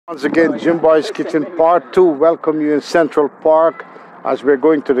Once again, Jim Boy's Kitchen Part 2. Welcome you in Central Park as we're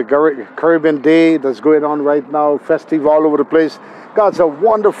going to the Caribbean Day that's going on right now. Festive all over the place. God's a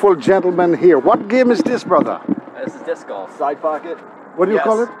wonderful gentleman here. What game is this, brother? This is disc golf. Side pocket. What do you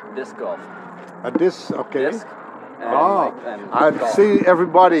call it? Disc golf. A disc, okay. Disc. I see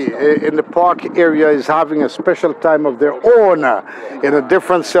everybody in the park area is having a special time of their own in a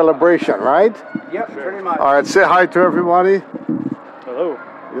different celebration, right? Yep, pretty much. All right, say hi to everybody. Hello.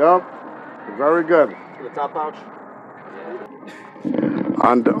 Yep, very good. The top pouch.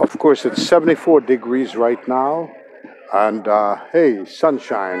 And of course, it's 74 degrees right now. And hey,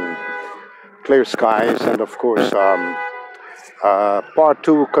 sunshine, clear skies, and of course, Part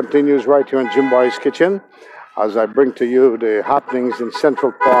 2 continues right here in Jim Boy's Kitchen as I bring to you the happenings in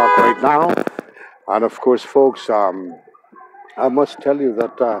Central Park right now. And of course, folks, I must tell you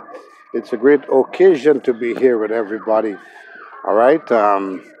that it's a great occasion to be here with everybody. All right,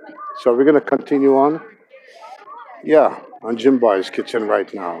 so we're going to continue on. Yeah, on Jim Boy's Kitchen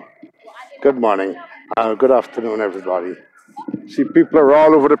right now. Good morning. Good afternoon, everybody. See, people are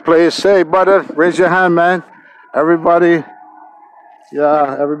all over the place. Hey, brother, raise your hand, man. Everybody,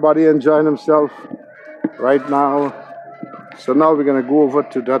 yeah, everybody enjoying themselves right now. So now we're going to go over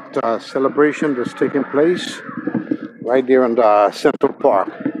to that celebration that's taking place right there in the Central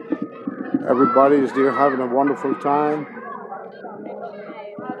Park. Everybody is there having a wonderful time.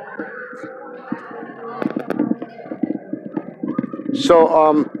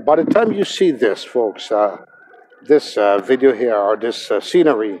 So by the time you see this, folks, this video here or this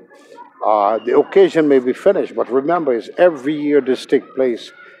scenery, the occasion may be finished, but remember, it's every year this takes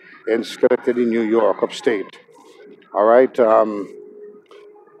place in Schenectady, New York, upstate. All right,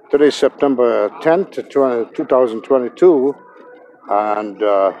 today is September 10th, 2022, and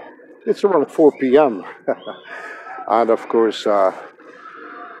it's around 4 p.m. And of course,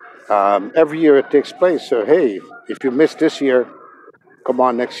 every year it takes place. So hey, if you missed this year, come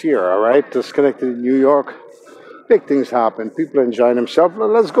on next year, all right? Just connected in New York. Big things happen. People enjoying themselves.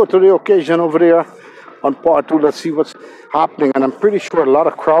 Let's go to the occasion over there on Part 2. Let's see what's happening. And I'm pretty sure a lot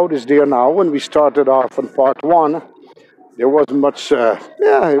of crowd is there now. When we started off on Part 1, there wasn't much,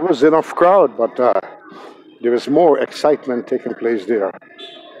 yeah, it was enough crowd, but there was more excitement taking place there.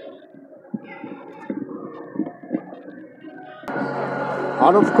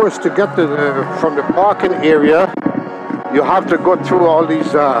 And of course, to get to from the parking area, you have to go through all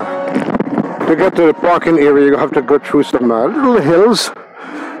these, to get to the parking area, you have to go through some little hills,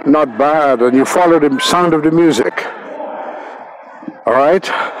 not bad, and you follow the sound of the music. All right?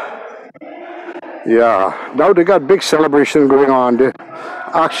 Yeah, now they got big celebration going on. The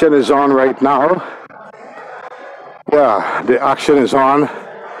action is on right now. Yeah, the action is on.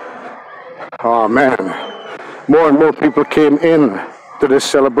 Oh man, more and more people came in to this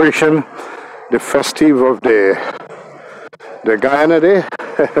celebration, the festive of the Guyana Day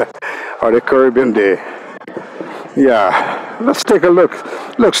or the Caribbean Day. Yeah, let's take a look.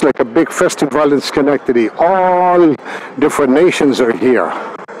 Looks like a big festival in Schenectady. All different nations are here.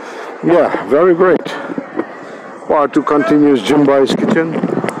 Yeah, very great. Part 2 continues Jim Boy's Kitchen.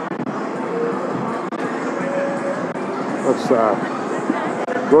 Let's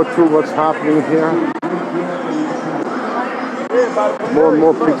go through what's happening here. More and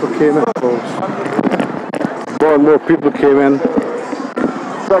more people came in, folks. More and more people came in.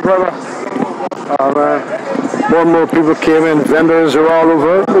 What's up, brother? More and more people came in. Vendors are all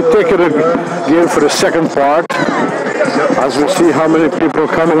over. We take it again for the second part. As we see how many people are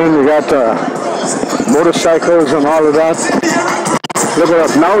coming in. We got motorcycles and all of that. Look at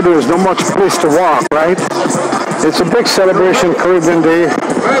that. Now there's not much place to walk, right? It's a big celebration, Caribbean Day.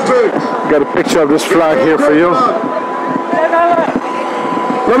 Got a picture of this flag here for you.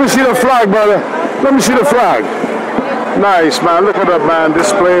 Let me see the flag, brother. Let me see the flag. Nice, man. Look at that, man.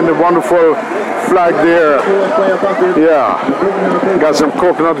 Displaying the wonderful flag there. Yeah. Got some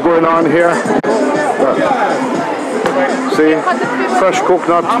coconut going on here. See? Fresh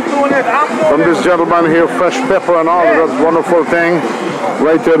coconut from this gentleman here. Fresh pepper and all of that wonderful thing.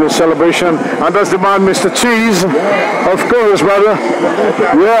 Right there in the celebration. And that's the man, Mr. Cheese. Of course, brother.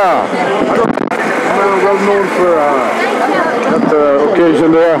 Yeah. Well known for that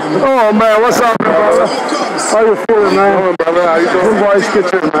occasion there. Oh man, what's up, brother? How you feeling, man? Oh, brother, how you doing? Jim Boy's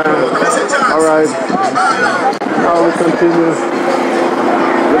Kitchen, man. All right. Now we continue.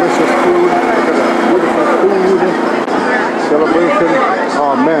 Delicious food. Beautiful food. Celebration.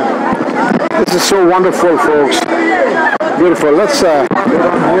 Oh man, this is so wonderful, folks. Beautiful. Let's get on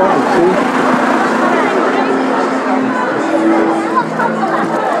here and see.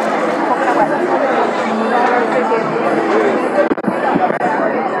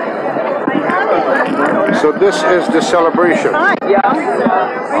 So this is the celebration of the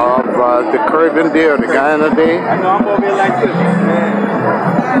Caribbean Day or the Guyana Day.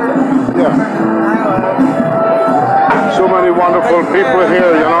 Yeah. So many wonderful people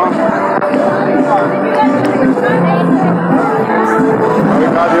here, you know. We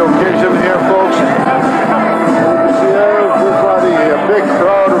got the occasion here, folks. See everybody, a big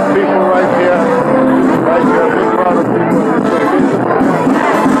crowd of people right here. Right here, a big crowd of people.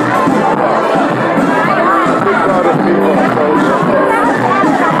 A big crowd of people, folks.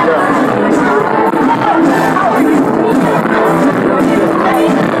 Yeah.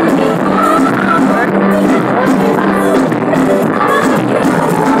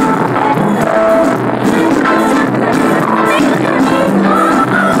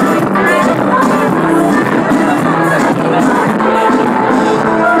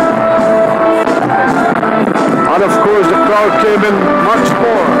 And of course the crowd came in much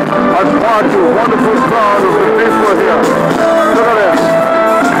more. And part two, wonderful crowd of the people here. Look at this.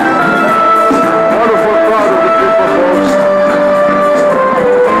 Wonderful crowd of the people, folks.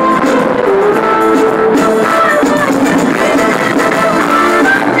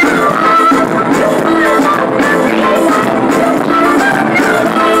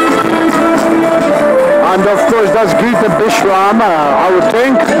 And of course that's Gita Bishram, I would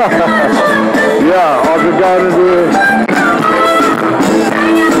think. Yeah, of the Guyana Day.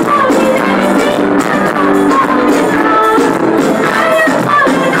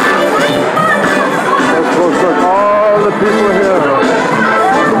 Let's go check all the people here.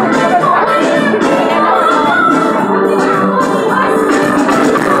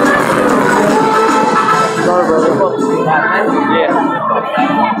 Sorry, brother. Yeah.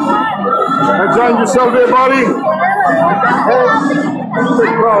 Enjoying yourself there, buddy?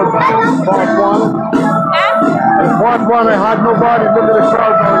 Big crowd. Part one. In part one, I had nobody. Look at the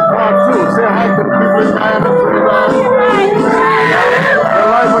crowd now. In part two, say hi to the people in Guyana. They're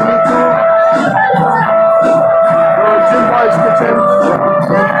live on YouTube. Jim Boy's Kitchen.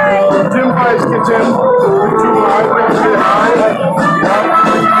 Jim Boy's Kitchen. YouTube live. Say hi.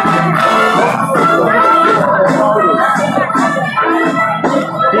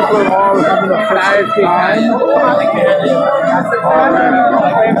 People are all having a festive time.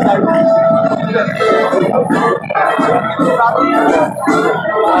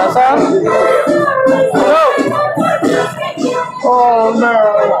 Oh man.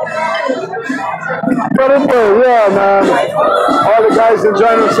 Brother Dave, yeah man. All the guys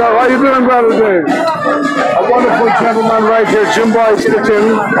enjoying themselves. How you doing, Brother Dave? A wonderful gentleman right here, Jim Boy's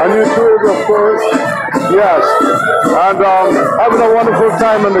Kitchen. On YouTube, of course. Yes. And having a wonderful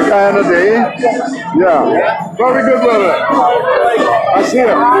time on the Guyana Day. Yeah. Very good, brother. I see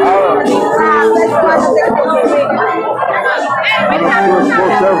it. And of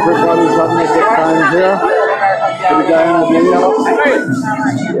course, everybody's having a good time here for the Guyana Day.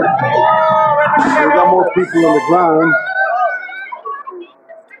 We got more people on the ground.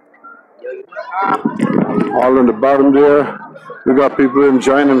 All in the bottom there. We got people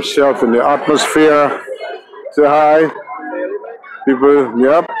enjoying themselves in the atmosphere. Say hi. People,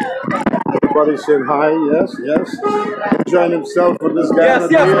 yep. Everybody saying hi, yes, yes. Enjoying himself with this guy. Yes,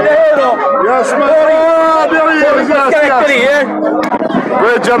 yes, yes, man. Oh, there he is. Schenectady, Yes.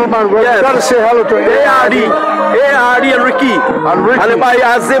 Great gentleman. Well, yes. You got to say hello to ARD and Ricky. And Ricky. Everybody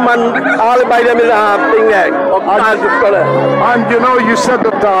Azim and all about them is thing there. And you know, you said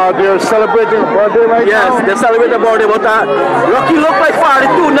that they're celebrating a birthday right now? Yes, they're celebrating a birthday, but Rocky look like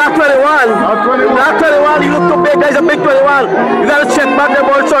 42, not 21. Not 21. Not 21, you look too big, guys, a big 21. You gotta check back the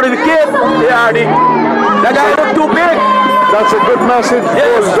birth certificate, ARD. That guy look too big. That's a good message.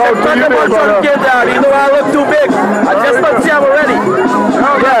 Yes, check back the birth certificate, ARD. You know I look too big. I just don't see him already.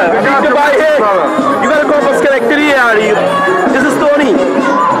 Yeah, I need to buy here. You gotta go for Schenectady, ARD. This is Tony.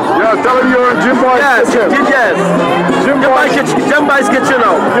 Yeah, tell him you're in Jim Boy's Kitchen. Yes. Jim Boy's Kitchen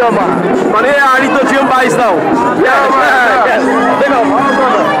now. Yeah, man. Man, here I need to Jim Boy's now. Yeah, man. Yes. Take off.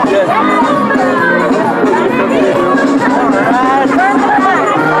 Yes.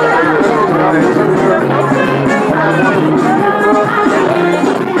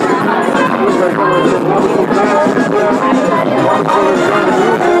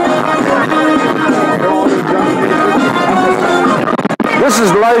 This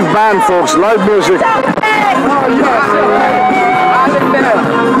is live band, folks, live music. Oh, yes.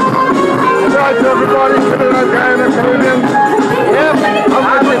 Right to everybody, Trinidad, Guyana, Caribbean. Yep. I'm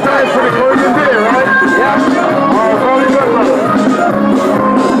having time for the Caribbean Day, right? Yep. Very good, brother.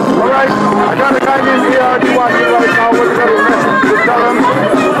 All right, I got a guy named ARD watching right now. What's the message to tell him?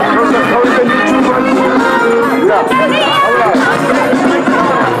 From the Caribbean YouTubers. Yeah. All right.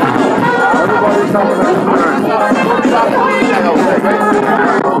 Everybody's having a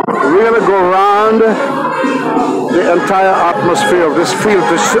entire atmosphere of this field.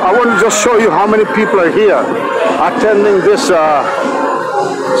 I want to just show you how many people are here attending this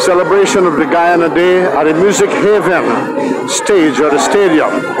celebration of the Guyana Day at the Music Haven stage or the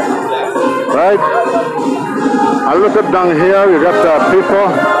stadium. Right? I look up down here, you got people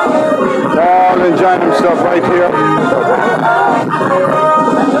all enjoying themselves right here.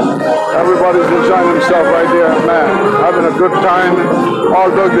 Everybody's enjoying themselves right here, man, having a good time all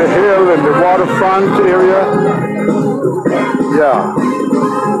down the hill and the waterfront area. Yeah.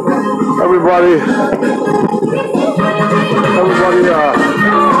 Everybody,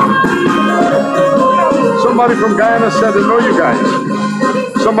 somebody from Guyana said they know you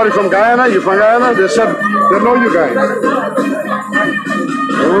guys. Somebody from Guyana, you from Guyana? They said they know you guys.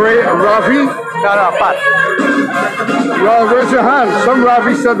 Ravi? No, Pat. Well, raise your hand. Some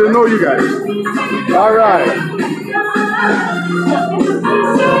Ravi said they know you guys. All right.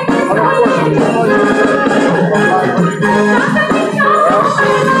 And of course,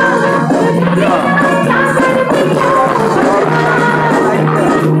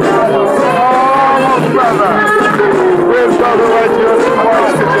 oh, brother. Where's brother right here?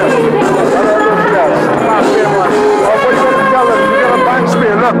 Somebody's kitchen. Oh, what are you going to tell them? You got a bank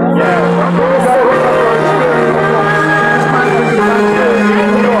spear, look.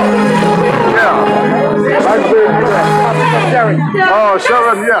 Oh,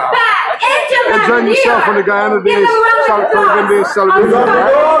 Sharon, yeah. Enjoying yourself on the Guyana Day, Caribbean Day celebration,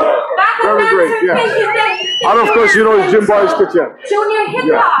 right? Very great, yeah. And of course, you know, it's Jim Boy's Kitchen. Junior Hip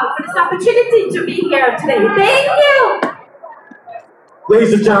Hop for this opportunity to be here today. Thank you.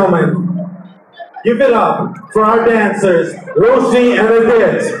 Ladies and gentlemen, give it up for our dancers, Roshi and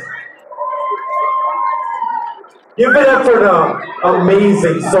Adit. Give it up for the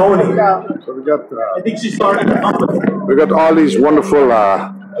amazing Sony. So we got, I think she started the company. we got all these wonderful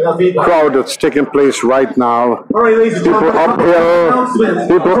crowd that's taking place right now. All right, ladies and People gentlemen,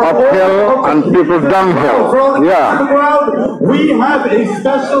 uphill and people downhill. Yeah. We have a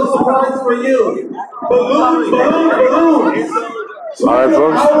special surprise for you. Balloons. All right,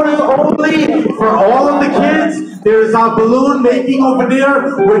 folks. Hours only for all of the kids. There's a balloon making over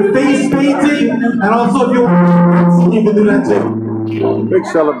there with face painting, and also if you want, you can do that too. Big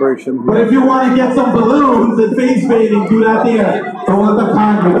celebration. But if you want to get some balloons and face painting, do that there. Don't let the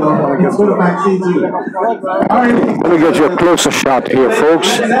time go. I guess go to vaccine too. All right. Let me get you a closer shot here,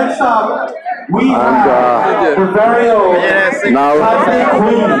 folks. Next up, we have the very own Now,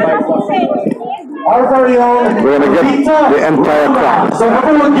 our very own. we're going to get the entire crowd. So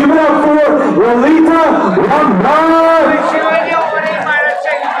everyone give it up for Rolita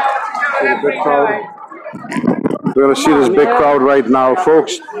We're going to see this big crowd right now,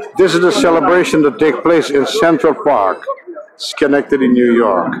 folks. This is the celebration that takes place in Central Park, Schenectady, New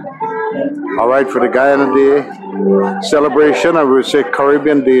York. All right, for the Guyana Day celebration, I would say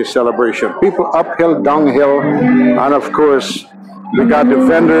Caribbean Day celebration. People uphill, downhill, and of course, we got the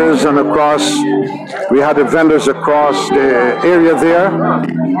vendors and across, we had the vendors across the area there.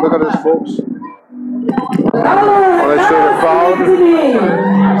 Look at this, folks. When I show the crowd,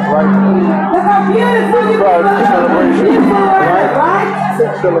 right? Look how beautiful you Crowd celebration, right? right?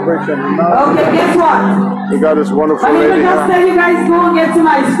 Celebration. Okay, guess what? We got this wonderful I'm lady going to just here. tell you guys go and get to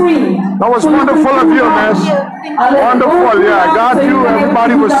my screen. That was wonderful of you, miss. Wonderful, yeah. God, you,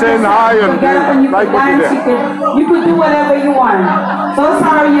 everybody was saying hi and like what you did. You could do whatever you want. So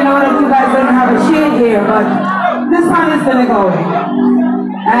sorry, you know, that you guys don't have a shade here, but this time is going to go.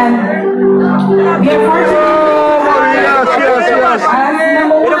 And we are fortunate. Yes.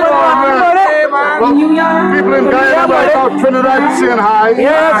 As number one in New York. People in Guyana, like out Trinidad, saying hi.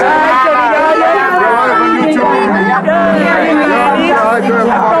 Yes,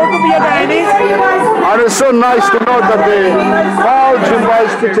 And it's so nice to know that they all Jim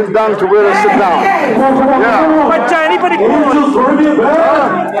Boy's Kitchen down to where they sit down. Yeah. But Johnny for the pool.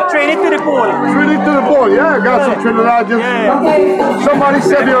 Train it to the pool. Really to the ball, yeah. Got some Trinidadians. Yeah. Somebody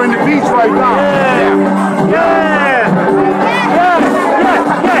said they're in the beach right now.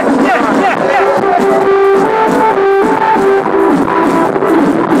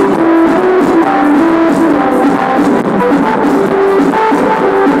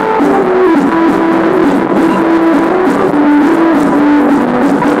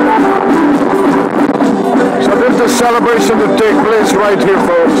 So this is a celebration that takes place right here,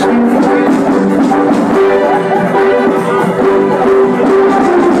 folks.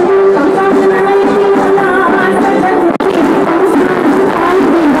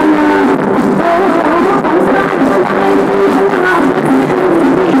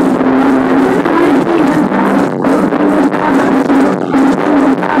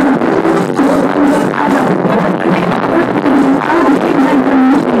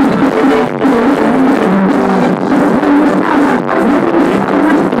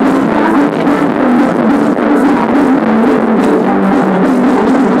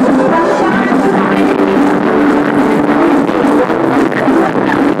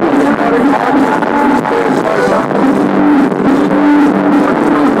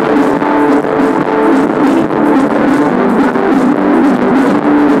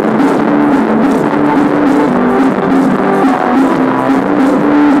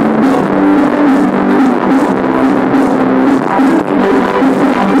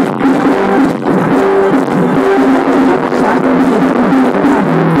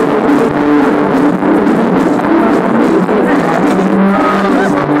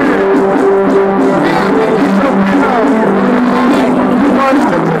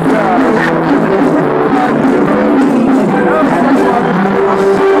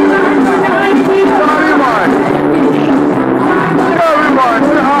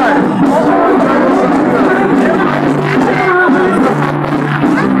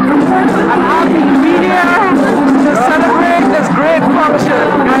 I'm happy to be here to celebrate this great function,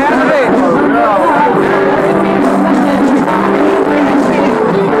 Guyana Day.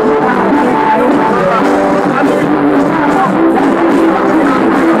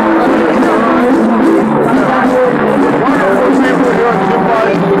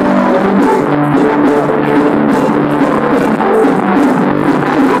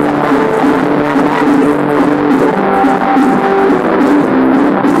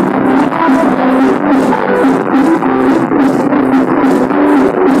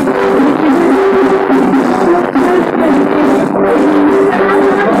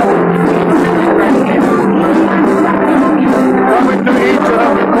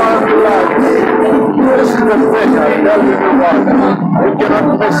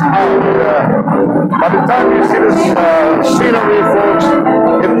 By the time you see this scenery, folks,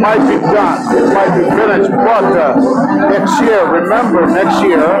 it might be done, it might be finished, but next year, remember, next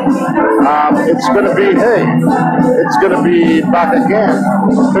year, it's going to be, it's going to be back again.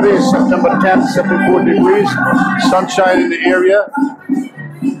 Today is September 10th, 74 degrees, sunshine in the area,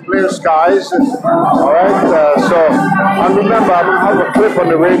 clear skies, all right, and remember, I will have a clip on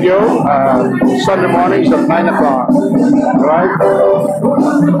the radio Sunday mornings at 9 o'clock, all right?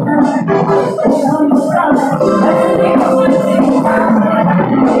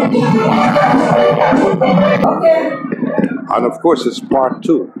 And of course, it's part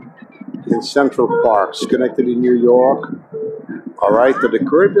 2 in Central Park, Schenectady, New York. All right, to the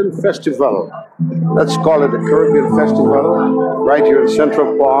Caribbean Festival. Let's call it the Caribbean Festival, right here in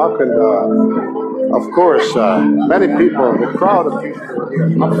Central Park. And of course, many people, the crowd of people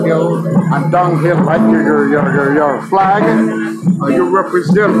here, uphill and downhill, like your flag. You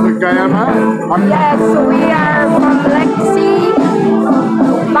represent the Guyana. Yes, we are from Lexi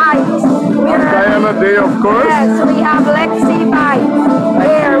Bikes. Guyana Day, of course. Yes, we have Lexi Bikes.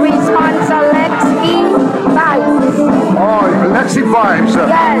 Here we sponsor Lexi Bikes. Oh, Lexi Vibes.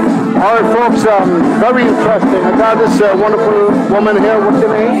 Yes. All right, folks, very interesting. I got this wonderful woman here. What's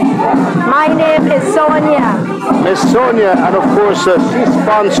your name? My name is Sonia. Miss Sonia, and of course, she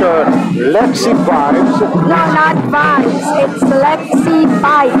sponsors Lexi Vibes. No, not Vibes. It's Lexi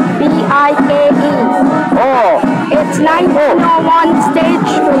Bike. B-I-K-E. Oh. It's 1901 State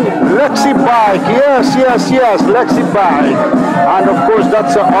Street. Lexi Bike, yes, Lexi Bike. And of course,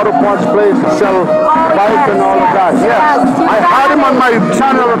 that's an auto parts place to sell bike and all of that. Yes. I had him on my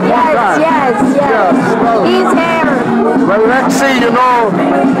channel at one time. Yes. Well, he's here. Well, Lexi, you know,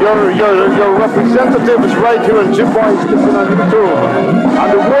 your representative is right here in Jim Boy's Kitchen on YouTube.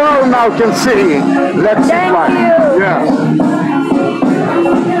 And the world now can see Lexi Thank Bike. you. Yes.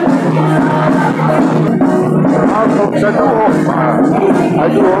 Well, folks, I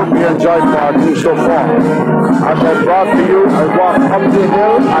do hope you enjoyed part 2 so far. As I brought to you, I walked up the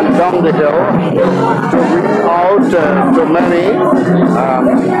hill and down the hill to reach out to many.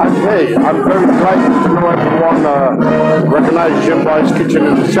 And hey, I'm very delighted to know everyone recognize Jim Boy's Kitchen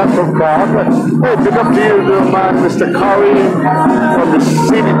in the Central Park. Hey, big up to you, man, Mr. Curry from the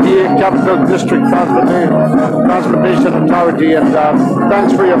CDTA Capital District Transportation Authority, and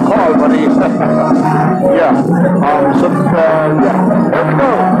thanks for your call, buddy. Yeah. Here we go.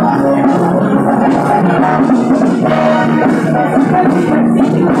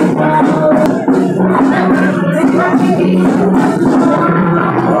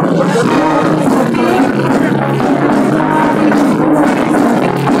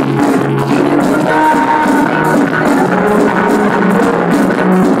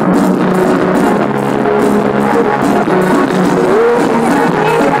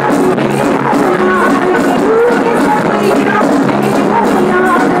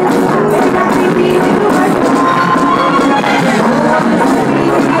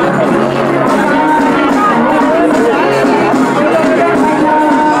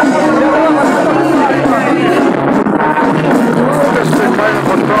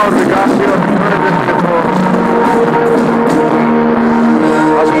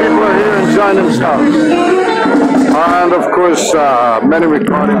 Themselves. And of course, many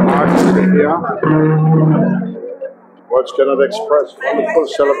recording artists in here. Words cannot express wonderful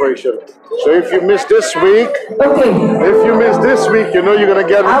celebration. So if you miss this week, you know you're gonna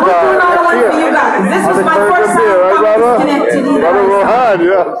get it next year. This was my first time brother? Brother Rohan,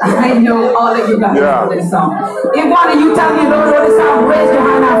 yeah. I know all of you guys know this song. If one of you tell me you don't know this song, raise your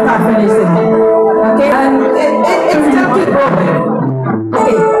hand after I finish it. Okay? And it still keeps going.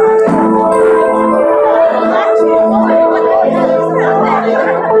 Okay.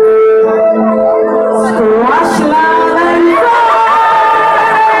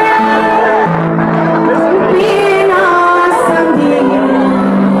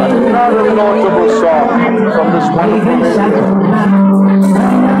 from this wonderful nation.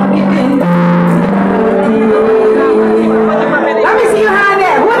 Let me see your hand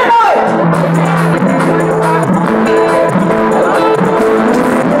there. Who wanna know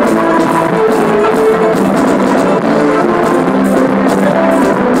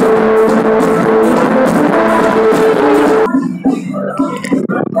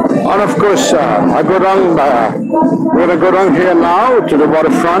And of course, I go down, we're going to go down here now to the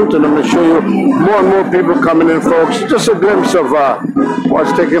waterfront, and I'm going to show you more and more people coming in, folks. Just a glimpse of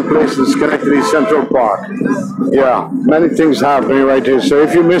what's taking place in Schenectady Central Park. Yeah, many things happening right here. So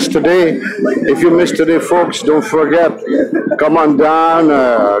if you missed today, folks, don't forget, come on down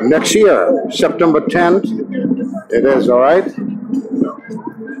next year, September 10th. It is, all right?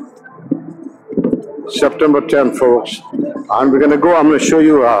 September 10th, folks. And we're going to go, I'm going to show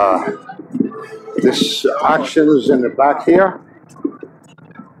you this actions in the back here.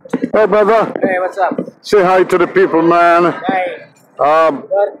 Hey, brother. Hey, what's up? Say hi to the people, man. Hey. I'm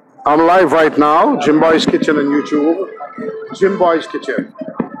live right now, Jim Boy's Kitchen on YouTube. Jim Boy's Kitchen.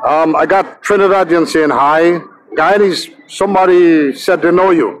 I got Trinidadians saying hi. Guys, somebody said they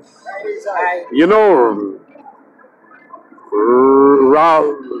know you. Hi. You know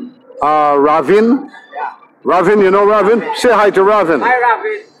Ravin? Yeah. Ravin, you know Ravin? Say hi to Ravin. Hi,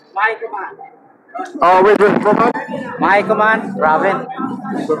 Ravin. My command. Wait, come on. My command, Ravin.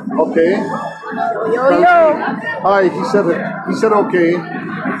 Okay. Yo. Hi, he said it. He said okay.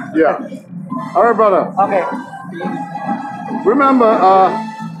 Yeah. All right, brother. Okay. Remember,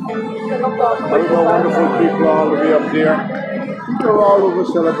 there are wonderful people all the way up there. People are all over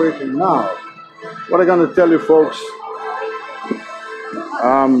celebrating now. What I'm going to tell you, folks,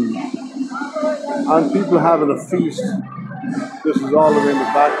 and people having a feast. This is all the way in the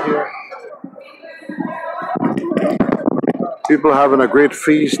back here. People having a great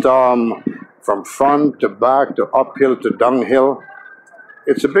feast from front to back to uphill to downhill.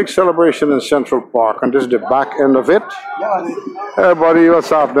 It's a big celebration in Central Park, and this is the back end of it. Hey, buddy, what's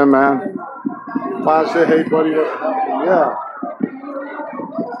happening, man? Man, say, hey, buddy, what's happening? Yeah.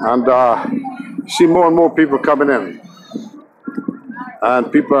 And see more and more people coming in.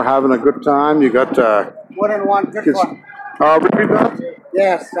 And people are having a good time. You got... More than one good kids. one. Repeat that?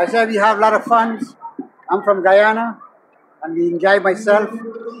 Yes, I said we have a lot of fun. I'm from Guyana, and we enjoy myself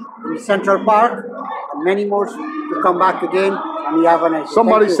in Central Park, and many more to come back again, and we have a nice.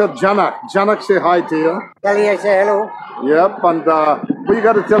 Somebody said Janak. Janak, say hi to you. Kelly, I say hello. Yep, and we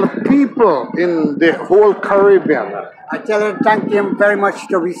got to tell the people in the whole Caribbean. I tell them thank them very much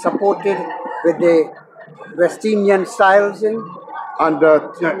to be supported with the West Indian styles and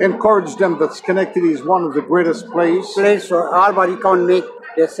encourage them that Schenectady is one of the greatest places. Place where everybody can make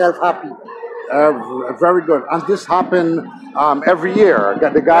themselves happy. Very good. And this happened every year.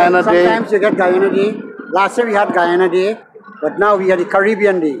 Got the Guyana Day. Sometimes you get Guyana Day. Last year we had Guyana Day, but now we had the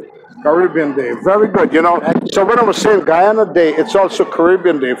Caribbean Day. Caribbean Day. Very good. You know, so when I was saying Guyana Day, it's also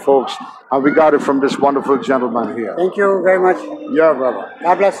Caribbean Day, folks. And we got it from this wonderful gentleman here. Thank you very much. Yeah, brother.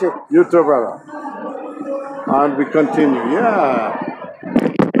 God bless you. You too, brother. And we continue. Yeah.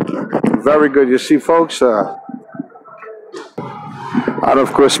 Very good. You see, folks, and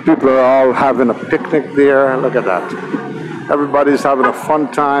of course, people are all having a picnic there. Look at that. Everybody's having a fun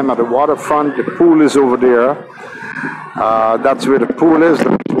time at the waterfront. The pool is over there. That's where the pool is.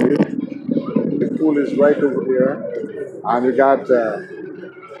 Let me show you. The pool is right over there. And we got the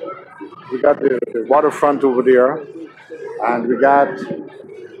waterfront over there. And we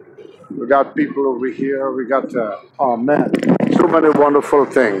got people over here. We got, oh man, so many wonderful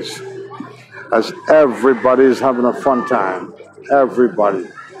things. As everybody's having a fun time. Everybody.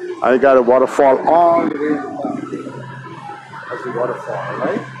 I got a waterfall all the way back. That's the waterfall,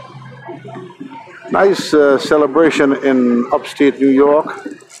 right? Nice celebration in upstate New York.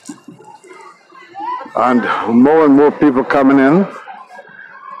 And more people coming in.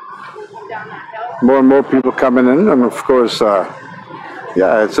 More and more people coming in. And of course,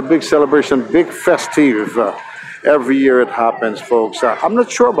 yeah, it's a big celebration, big festive. Every year it happens, folks. I'm not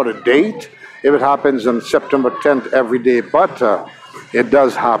sure about a date. If it happens on September 10th every day, but it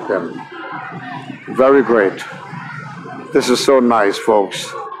does happen. Very great. This is so nice,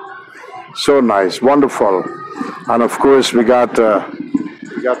 folks. So nice, wonderful. And of course, we got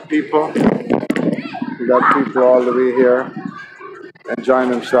people. We got people all the way here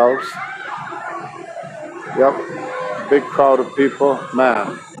enjoying themselves. Yep, big crowd of people.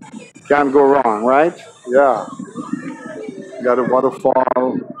 Man, can't go wrong, right? Yeah. We got a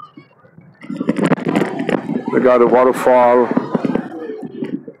waterfall. We got a waterfall.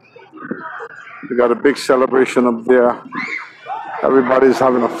 We got a big celebration up there. Everybody's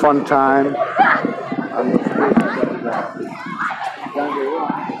having a fun time. And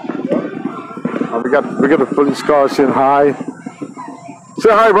We got the police car saying hi. Say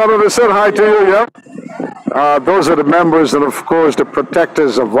hi, brother. They said hi to you, yeah? Those are the members and, of course, the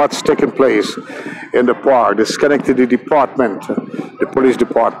protectors of what's taking place in the park, the Schenectady department, the police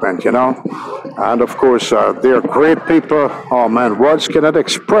department, you know. And, of course, they're great people. Oh, man, words cannot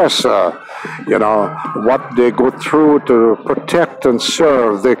express, you know, what they go through to protect and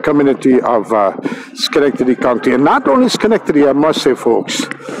serve the community of Schenectady County. And not only Schenectady, I must say, folks,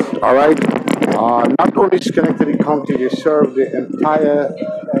 all right? Not only Schenectady County, they serve the entire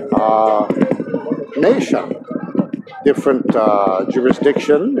nation, different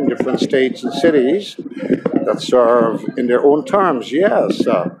jurisdiction in different states and cities that serve in their own terms, yes,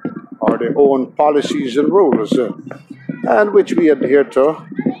 or their own policies and rules, and which we adhere to,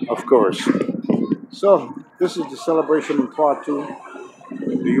 of course. So this is the celebration in part 2.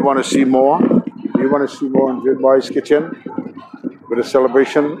 Do you want to see more? Do you want to see more in Good Boy's Kitchen with a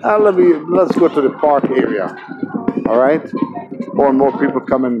celebration? Let's go to the park area. All right. More and more people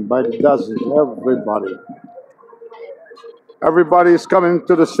coming by the dozens. Everybody is coming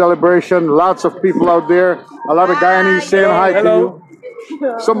to the celebration. Lots of people out there. A lot of Guyanese saying hi to you.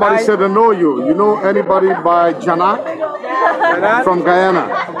 Somebody said I know you. You know anybody by Janak? From Guyana.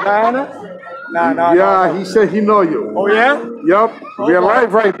 Guyana? No. Yeah, he said he know you. Oh, yeah? Yep. We are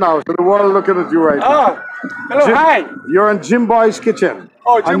live right now, so the world looking at you right now. Oh, hello, hi. You're in Jim Boy's Kitchen.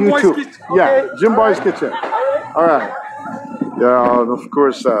 Oh, Jim Boy's YouTube. Kitchen. Yeah, Okay. Jim Boy's Kitchen. All right. Yeah, and of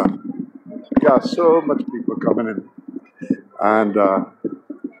course, yeah, so much people coming in. And,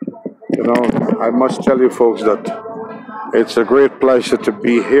 you know, I must tell you folks that it's a great pleasure to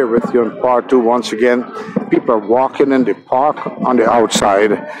be here with you in part 2 once again. People are walking in the park on the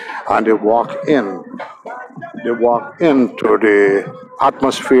outside, and they walk in. They walk into the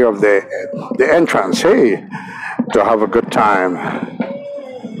atmosphere of the entrance, hey, to have a good time.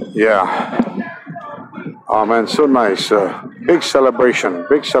 Yeah. Oh man, so nice. Big celebration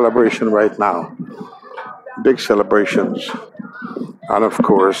right now. Big celebrations. And of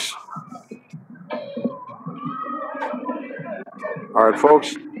course, all right,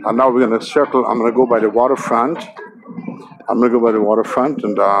 folks, and now we're going to circle. I'm going to go by the waterfront. And we're going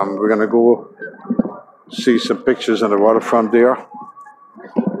to go see some pictures on the waterfront there.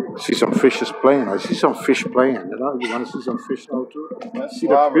 See some fishes playing. I see some fish playing. You know, you want to see some fish now too? See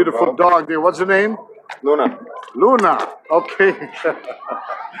the beautiful dog there. What's the name? Luna. Luna. Okay.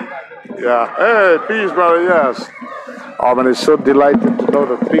 Yeah. Hey, peace, brother. Yes. Oh, man, it's so delighted to know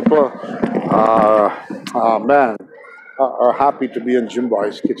that people, man, are happy to be in Jim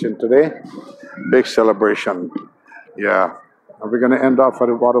Boy's Kitchen today. Big celebration. Yeah. And we're going to end off at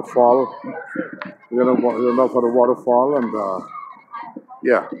a waterfall. We're going to end off at a waterfall and,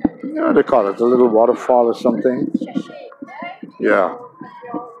 yeah, they call it a little waterfall or something. Yeah.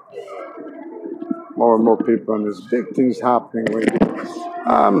 More and more people, and there's big things happening right here.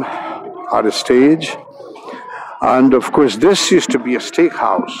 At the stage. And of course, this used to be a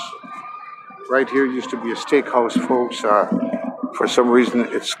steakhouse. Right here used to be a steakhouse, folks. For some reason,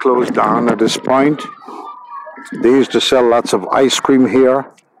 it's closed down at this point. They used to sell lots of ice cream here.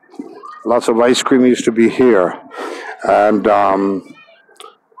 Lots of ice cream used to be here. And I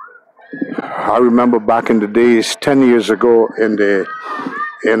remember back in the days, 10 years ago, in the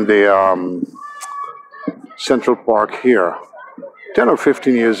Central Park here, 10 or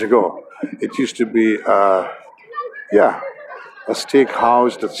 15 years ago, it used to be, yeah, a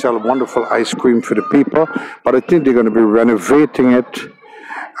steakhouse that sells wonderful ice cream for the people. But I think they're going to be renovating it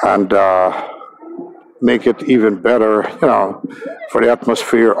and make it even better, you know, for the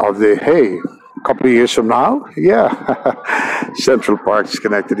atmosphere of the, hey, a couple of years from now, yeah, Central Park,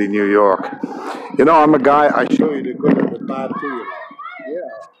 Schenectady, New York. You know, I'm a guy, I show you the good and the bad too. Yeah.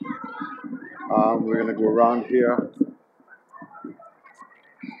 We're going to go around here.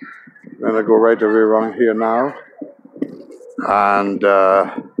 We're going to go right away around here now. And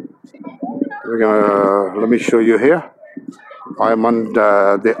we're going to, let me show you here. I'm on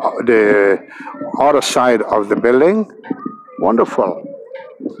the other side of the building. Wonderful.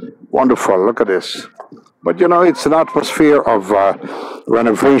 Wonderful. Look at this. But, you know, it's an atmosphere of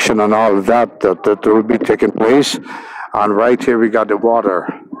renovation and all of that will be taking place. And right here we got the water.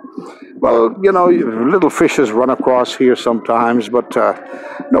 Well, you know, little fishes run across here sometimes, but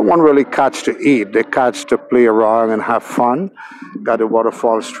no one really catch to eat. They catch to play around and have fun. Got the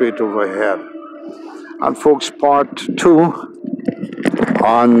waterfall straight overhead. And folks, part 2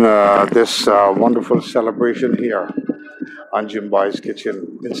 on this wonderful celebration here on Jim Boy's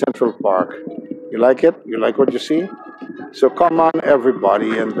Kitchen in Central Park. You like it? You like what you see? So come on,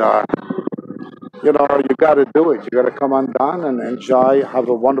 everybody, and you know, you got to do it. You got to come on down and enjoy, have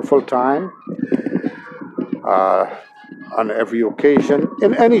a wonderful time uh, on every occasion.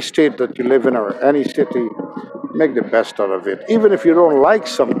 In any state that you live in or any city, make the best out of it. Even if you don't like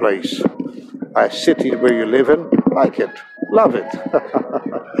some place, a city where you live in, like it, love it.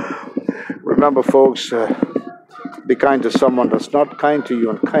 Remember, folks, be kind to someone that's not kind to you,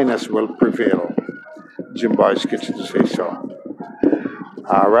 and kindness will prevail. Jim Boy's Kitchen say so.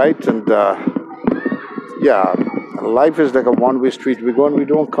 All right, and yeah, life is like a one-way street. We go and we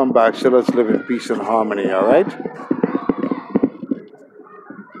don't come back, so let's live in peace and harmony, all right?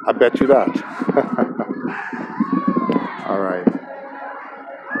 I bet you that. All right.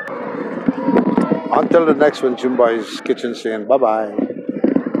 Until the next one, Jim Boy's Kitchen saying bye-bye.